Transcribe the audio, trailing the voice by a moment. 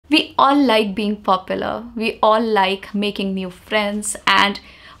We all like being popular. We all like making new friends and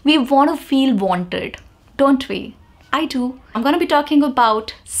we want to feel wanted, don't we? I do. I'm going to be talking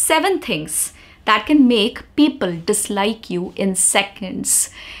about 7 things that can make people dislike you in seconds.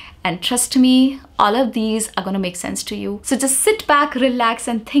 And trust me, all of these are going to make sense to you. So just sit back, relax,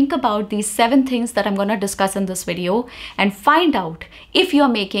 and think about these 7 things that I'm going to discuss in this video and find out if you're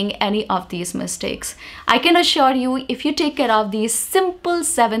making any of these mistakes. I can assure you, if you take care of these simple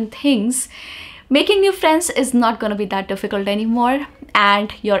 7 things, making new friends is not going to be that difficult anymore,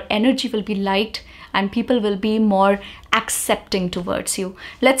 and your energy will be light and people will be more accepting towards you.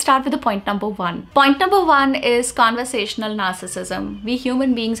 Let's start with the point number 1. Point number 1 is conversational narcissism. We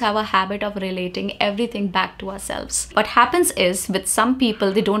human beings have a habit of relating everything back to ourselves. What happens is, with some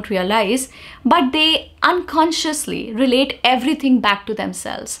people, they don't realize, but they unconsciously relate everything back to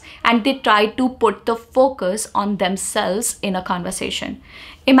themselves, and they try to put the focus on themselves in a conversation.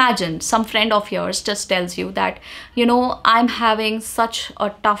 Imagine some friend of yours just tells you that, I'm having such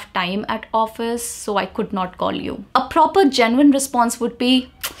a tough time at office, so I could not call you. A proper genuine response would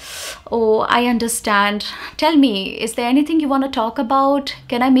be, oh, I understand. Tell me, is there anything you want to talk about?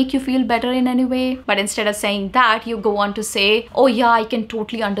 Can I make you feel better in any way? But instead of saying that, you go on to say, oh yeah, I can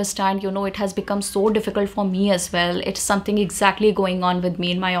totally understand. It has become so difficult for me as well. It's something exactly going on with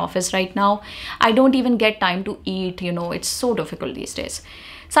me in my office right now. I don't even get time to eat. It's so difficult these days.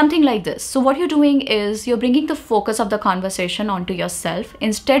 Something like this. So what you're doing is you're bringing the focus of the conversation onto yourself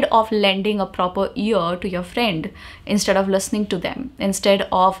instead of lending a proper ear to your friend, instead of listening to them, instead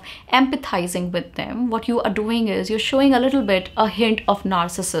of empathizing with them. What you are doing is you're showing a hint of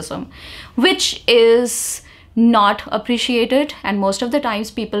narcissism, which is not appreciated, and most of the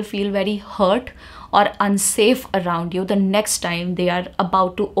times people feel very hurt or unsafe around you the next time they are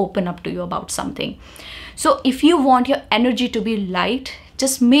about to open up to you about something. So if you want your energy to be light,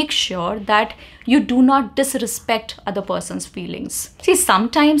 just make sure that you do not disrespect other person's feelings. See,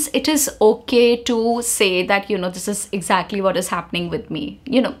 sometimes it is okay to say that, this is exactly what is happening with me.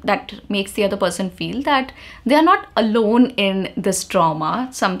 That makes the other person feel that they are not alone in this trauma.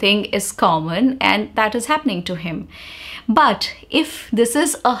 Something is common and that is happening to him. But if this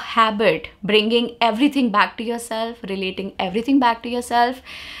is a habit, bringing everything back to yourself, relating everything back to yourself,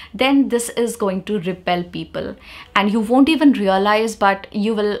 then this is going to repel people and you won't even realize, but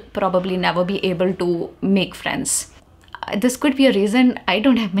you will probably never be able to make friends. This could be a reason I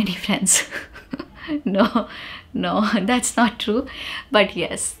don't have many friends. No, that's not true. But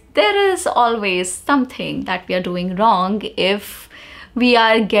yes, there is always something that we are doing wrong if we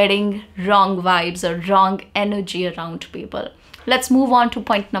are getting wrong vibes or wrong energy around people. Let's move on to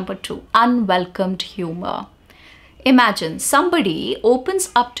point number 2, unwelcomed humor. Imagine somebody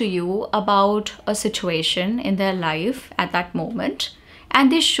opens up to you about a situation in their life at that moment,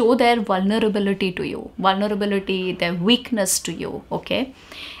 and they show their vulnerability to you, their weakness to you, okay?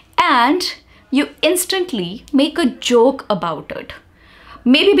 And you instantly make a joke about it.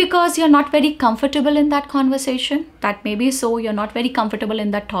 Maybe because you're not very comfortable in that conversation. That may be so. You're not very comfortable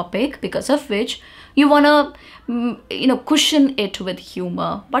in that topic, because of which you want to, cushion it with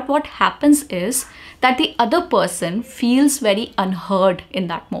humor. But what happens is that the other person feels very unheard in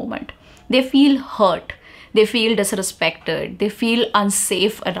that moment. They feel hurt. They feel disrespected. They feel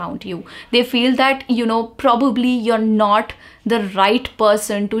unsafe around you. They feel that, probably you're not the right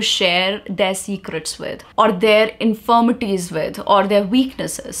person to share their secrets with, or their infirmities with, or their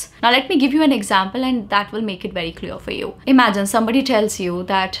weaknesses. Now, let me give you an example and that will make it very clear for you. Imagine somebody tells you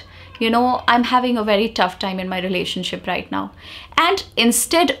that, I'm having a very tough time in my relationship right now. And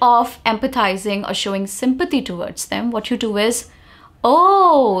instead of empathizing or showing sympathy towards them, what you do is,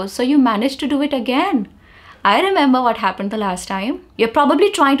 oh, so you managed to do it again. I remember what happened the last time. You're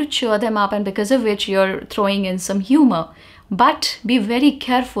probably trying to cheer them up, and because of which you're throwing in some humor. But be very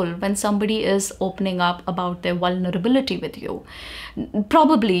careful when somebody is opening up about their vulnerability with you.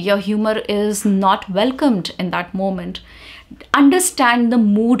 Probably your humor is not welcomed in that moment. Understand the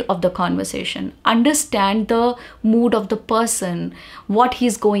mood of the conversation. Understand the mood of the person, what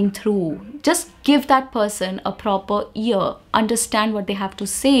he's going through. Just give that person a proper ear. Understand what they have to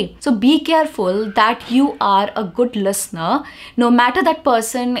say. So be careful that you are a good listener. No matter that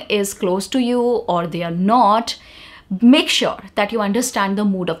person is close to you or they are not, make sure that you understand the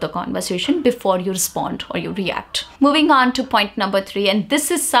mood of the conversation before you respond or you react. Moving on to point number 3, and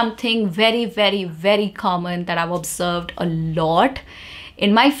this is something very, very, very common that I've observed a lot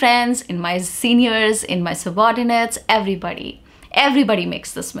in my friends, in my seniors, in my subordinates, everybody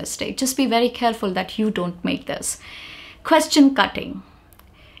makes this mistake. Just be very careful that you don't make this. Question cutting.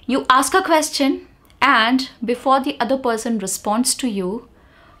 You ask a question and before the other person responds to you,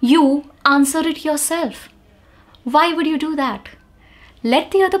 you answer it yourself. Why would you do that?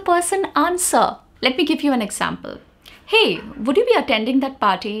 Let the other person answer. Let me give you an example. Hey, would you be attending that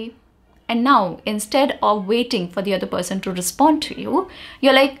party? And now, instead of waiting for the other person to respond to you,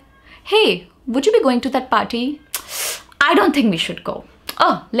 you're like, hey, would you be going to that party? I don't think we should go.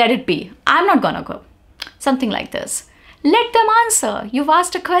 Oh, let it be. I'm not gonna go. Something like this. Let them answer. You've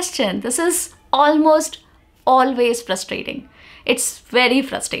asked a question. This is almost always frustrating. It's very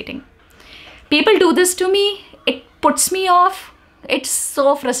frustrating. People do this to me. It puts me off. It's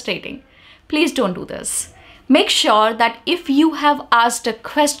so frustrating. Please don't do this. Make sure that if you have asked a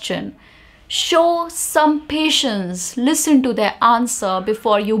question, show some patience. Listen to their answer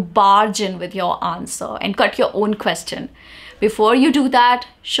before you barge in with your answer and cut your own question. Before you do that,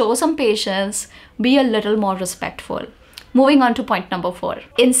 show some patience. Be a little more respectful. Moving on to point number 4,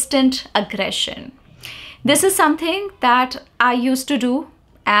 instant aggression. This is something that I used to do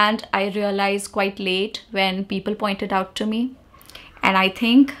and I realized quite late when people pointed out to me. And I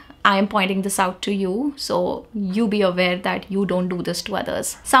think I am pointing this out to you, so you be aware that you don't do this to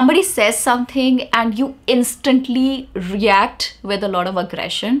others. Somebody says something and you instantly react with a lot of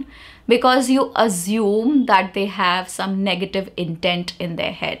aggression because you assume that they have some negative intent in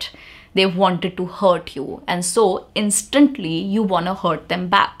their head. They wanted to hurt you, and so instantly you want to hurt them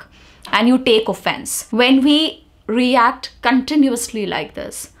back and you take offense. When we react continuously like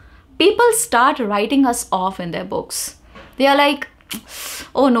this, people start writing us off in their books. They are like,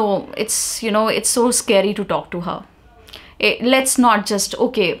 oh no, it's so scary to talk to her. Let's not just,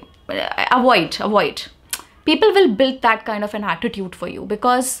 okay, avoid. People will build that kind of an attitude for you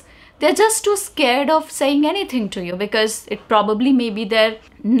because they're just too scared of saying anything to you, because it probably may be their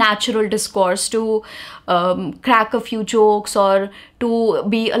natural discourse to crack a few jokes or to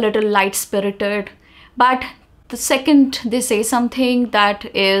be a little light-spirited. But the second they say something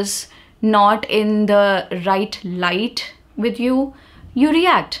that is not in the right light with you, you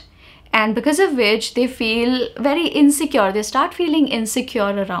react. And because of which they feel very insecure. They start feeling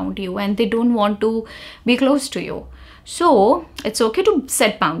insecure around you and they don't want to be close to you. So it's okay to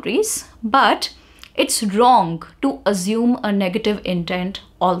set boundaries, but it's wrong to assume a negative intent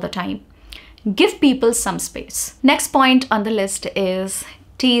all the time. Give people some space. Next point on the list is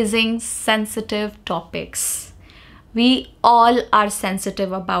teasing sensitive topics. We all are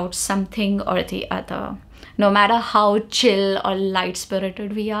sensitive about something or the other. No matter how chill or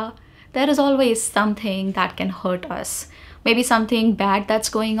light-spirited we are, there is always something that can hurt us. Maybe something bad that's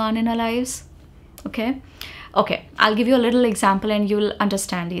going on in our lives. Okay, I'll give you a little example and you'll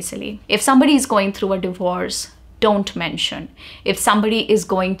understand easily. If somebody is going through a divorce, don't mention. If somebody is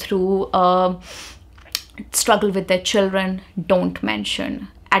going through a struggle with their children, don't mention.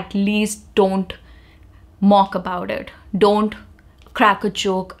 At least don't mock about it. Don't crack a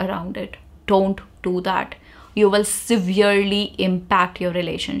joke around it. Don't do that. You will severely impact your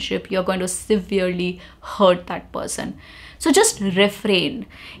relationship. You're going to severely hurt that person. So just refrain.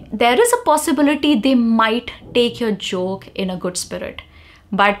 There is a possibility they might take your joke in a good spirit,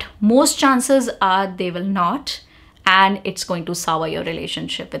 but most chances are they will not, and it's going to sour your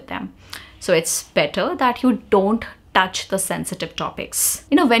relationship with them. So it's better that you don't touch the sensitive topics.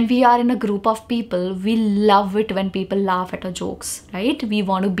 When we are in a group of people, we love it when people laugh at our jokes, right? We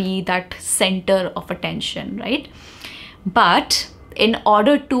want to be that center of attention, right? But in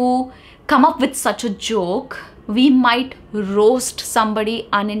order to come up with such a joke, we might roast somebody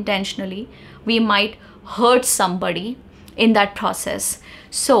unintentionally. We might hurt somebody in that process.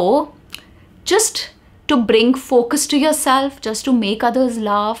 So just to bring focus to yourself, just to make others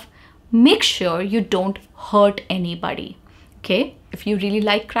laugh, make sure you don't hurt anybody. Okay? If you really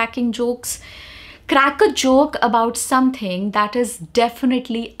like cracking jokes, crack a joke about something that is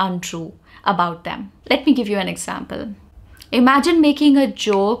definitely untrue about them. Let me give you an example. Imagine making a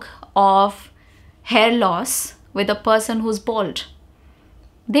joke of hair loss with a person who's bald.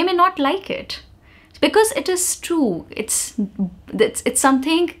 They may not like it because it is true. It's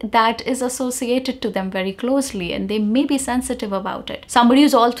something that is associated to them very closely and they may be sensitive about it. Somebody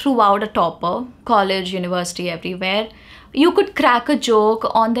who's all throughout a topper, college, university, everywhere, you could crack a joke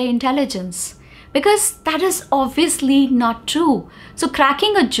on their intelligence because that is obviously not true. So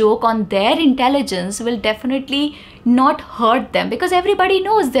cracking a joke on their intelligence will definitely not hurt them because everybody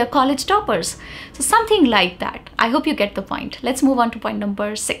knows they're college toppers. So something like that. I hope you get the point. Let's move on to point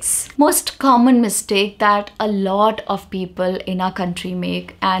number 6. Most common mistake that a lot of people in our country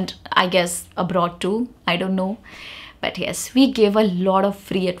make, and I guess abroad too, I don't know. But yes, we give a lot of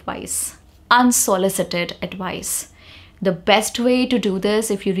free advice, unsolicited advice. The best way to do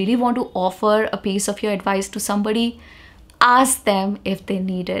this, if you really want to offer a piece of your advice to somebody, Ask them if they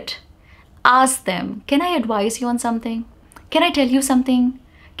need it. Ask them, can I advise you on something? Can I tell you something?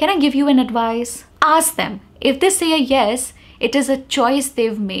 Can I give you an advice? Ask them. If they say a yes, it is a choice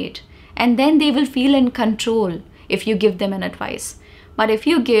they've made. And then they will feel in control if you give them an advice. But if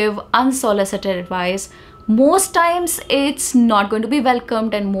you give unsolicited advice, most times it's not going to be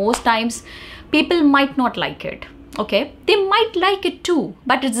welcomed, and most times people might not like it. Okay, they might like it too,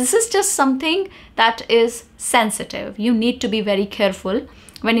 but this is just something that is sensitive. You need to be very careful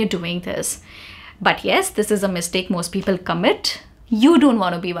when you're doing this. But yes, this is a mistake most people commit. You don't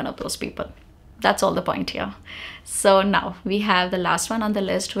want to be one of those people. That's all the point here. So now we have the last one on the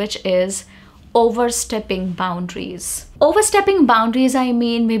list, which is overstepping boundaries. Overstepping boundaries, I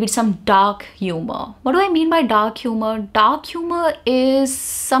mean maybe some dark humor. What do I mean by dark humor? Dark humor is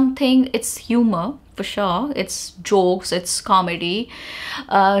something, it's humor for sure. It's jokes, it's comedy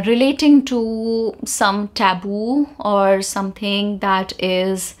relating to some taboo or something that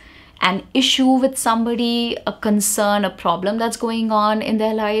is an issue with somebody, a concern, a problem that's going on in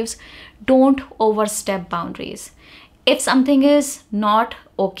their lives. Don't overstep boundaries. If something is not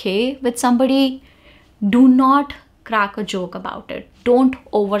okay with somebody, do not crack a joke about it. Don't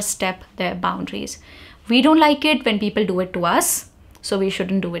overstep their boundaries. We don't like it when people do it to us, so we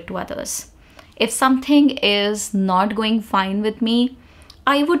shouldn't do it to others. If something is not going fine with me,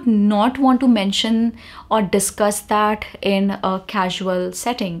 I would not want to mention or discuss that in a casual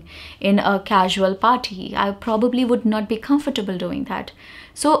setting, in a casual party. I probably would not be comfortable doing that.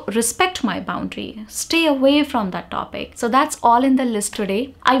 So respect my boundary. Stay away from that topic. So that's all in the list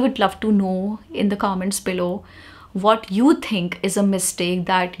today. I would love to know in the comments below what you think is a mistake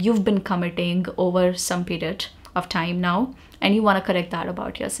that you've been committing over some period of time now, and you want to correct that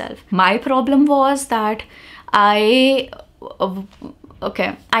about yourself. My problem was that I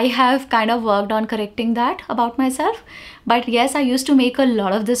have kind of worked on correcting that about myself. But yes, I used to make a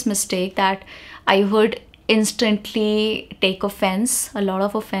lot of this mistake that I would instantly take offense, a lot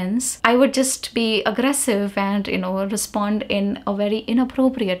of offense. I would just be aggressive and, respond in a very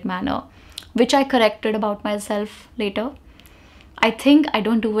inappropriate manner, which I corrected about myself later. I think I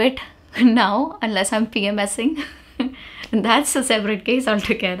don't do it now unless I'm PMSing. That's a separate case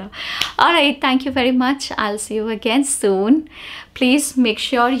altogether. All right, thank you very much. I'll see you again soon. Please make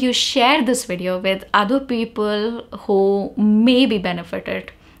sure you share this video with other people who may be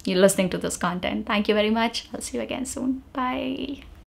benefited listening to this content. Thank you very much. I'll see you again soon. Bye.